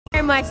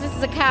very much. This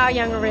is a Kyle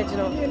Young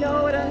original. You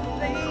know what I'm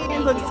saying?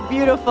 It looks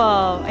beautiful.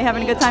 Are you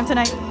having a good time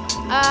tonight?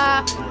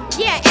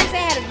 Yeah, actually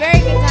I had a very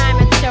good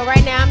time at the show.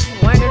 Right now I'm just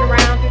wandering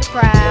around through the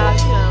crowd,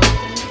 you know,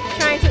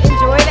 trying to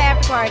enjoy the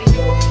after party.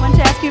 I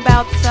wanted to ask you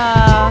about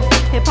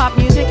hip-hop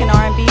music and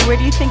R&B. Where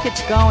do you think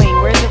it's going?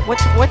 Where is it?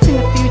 What's in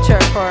the future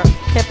for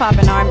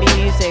hip-hop and R&B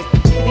music?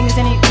 Do you think there's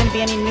going to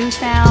be any new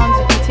sounds?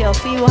 Do you think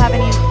TLC will have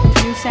any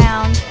new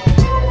sounds?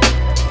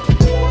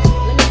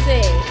 Let me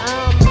see.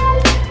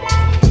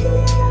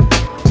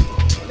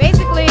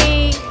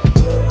 Basically,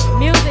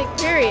 music,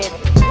 period.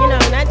 You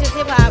know, not just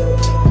hip-hop.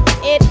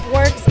 It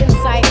works in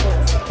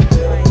cycles.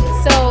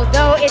 So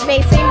though it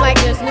may seem like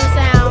there's new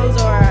sounds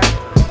or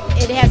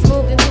it has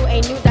moved into a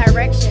new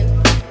direction,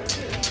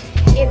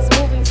 it's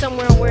moving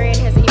somewhere where it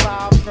has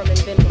evolved from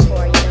and been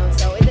before, you know.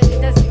 So it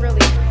doesn't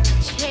really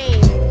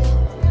change.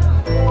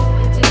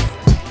 It just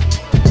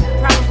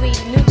probably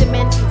new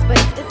dimensions, but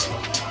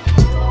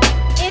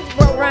it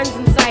runs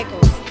in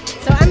cycles.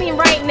 So I mean,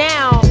 right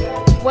now,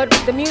 what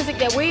the music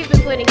that we've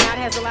been putting out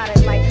has a lot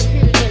of like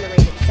computer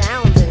generated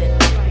sounds in it.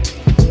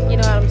 You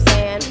know what I'm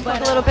saying?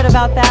 Talk a little bit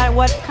about that.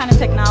 What kind of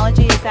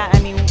technology is that? I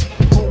mean,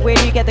 where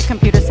do you get the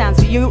computer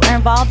sounds? You are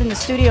involved in the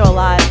studio a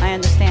lot, I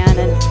understand.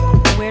 And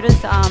where does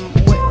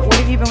what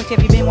have you been?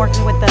 Have you been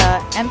working with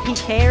the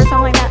MPK or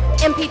something like that?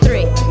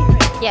 MP3.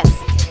 Yes.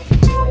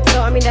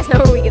 So I mean, that's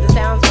not where we get the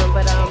sounds from.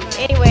 But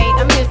anyway,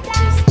 I mean, there's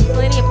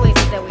plenty of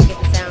places that we get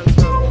the sounds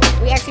from.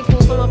 We actually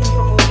pull some of them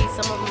from movies,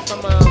 some of them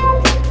from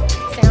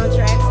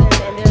soundtracks,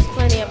 and there's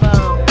plenty of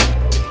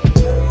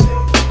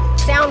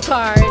sound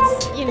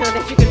cards, you know,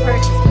 that you can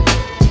purchase with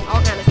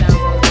all kind of sounds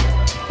on it.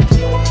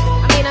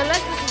 I mean,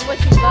 unless this is what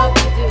you love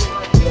to do,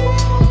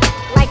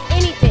 like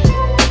anything,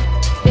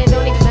 then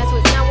don't even mess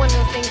with it. It's not one of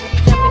those things where you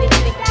jump in and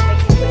you think you can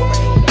make some quick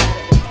money and get out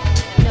of it.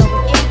 You know,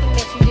 with anything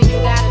that you do, you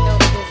gotta know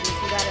the business.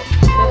 You gotta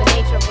know the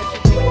nature of what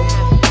you're doing. You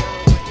have to know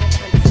what you have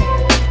to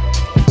understand it,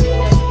 you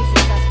know, to be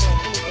successful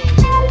at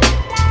anything.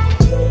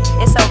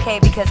 It's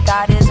okay because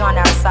God is on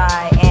our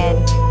side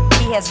and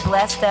He has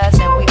blessed us,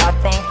 and we are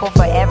thankful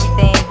for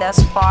everything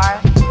thus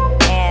far.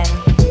 And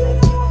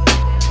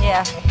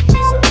yeah.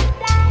 Lisa.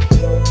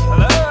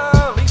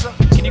 Hello, Lisa.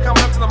 Can you come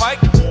up to the mic?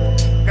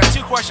 I've got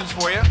two questions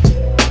for you.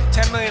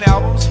 10 million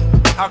albums,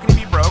 how can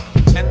you be broke?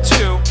 And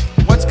two,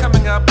 what's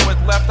coming up with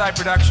Left Eye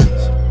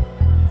Productions?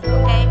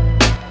 Okay.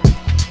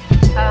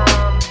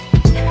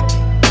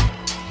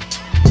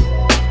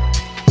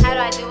 How do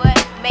I do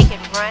it? Make it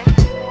run.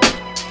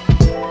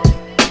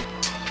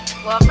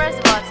 Well, first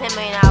of all, 10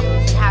 million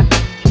albums and how can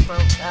you be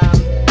broke?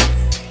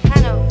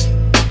 Kind of,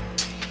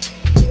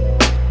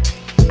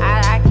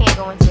 I can't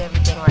go into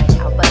everything right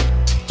now, but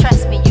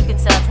trust me, you can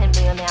sell 10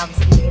 million albums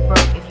and you be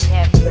broke if you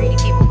have greedy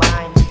people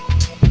behind you.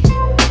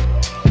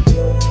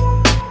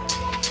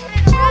 Turn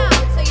it around,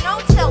 so you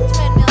don't sell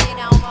 10 million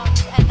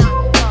albums and not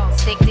be broke.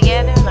 Stick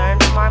together, learn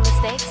from our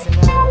mistakes, and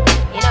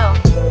you know,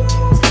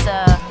 just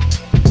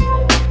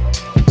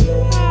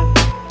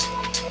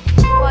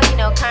well, you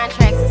know,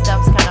 contracts and stuff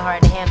is kind of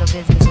hard to handle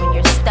business when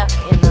you're stuck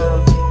in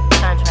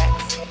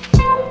contracts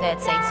that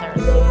say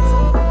certain things.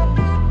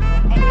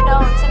 And you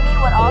know, to me,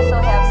 what also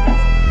helps is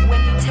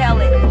when you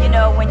tell it. You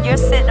know, when you're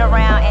sitting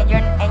around and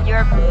you're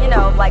you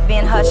know, like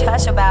being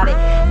hush-hush about it,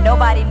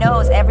 nobody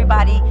knows.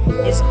 Everybody's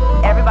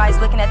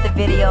looking at the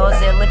videos,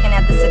 they're looking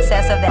at the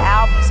success of the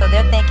album, so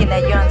they're thinking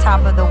that you're on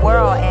top of the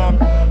world. And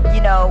you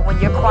know, when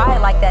you're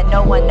quiet like that,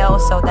 no one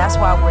knows. So that's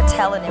why we're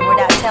telling it. We're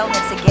not telling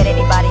it to get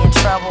anybody in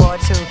trouble or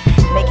to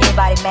make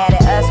anybody mad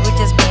at us. We're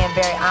just being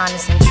very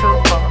honest and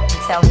truthful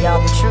and telling y'all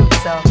the truth.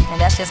 So,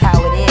 and that's just how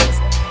it is.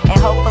 And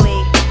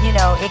hopefully, you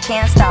know, it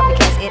can't stop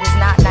because it is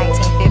not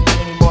 1950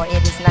 anymore.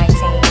 It is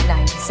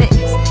 1996.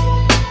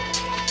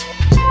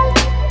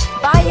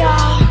 Bye, y'all.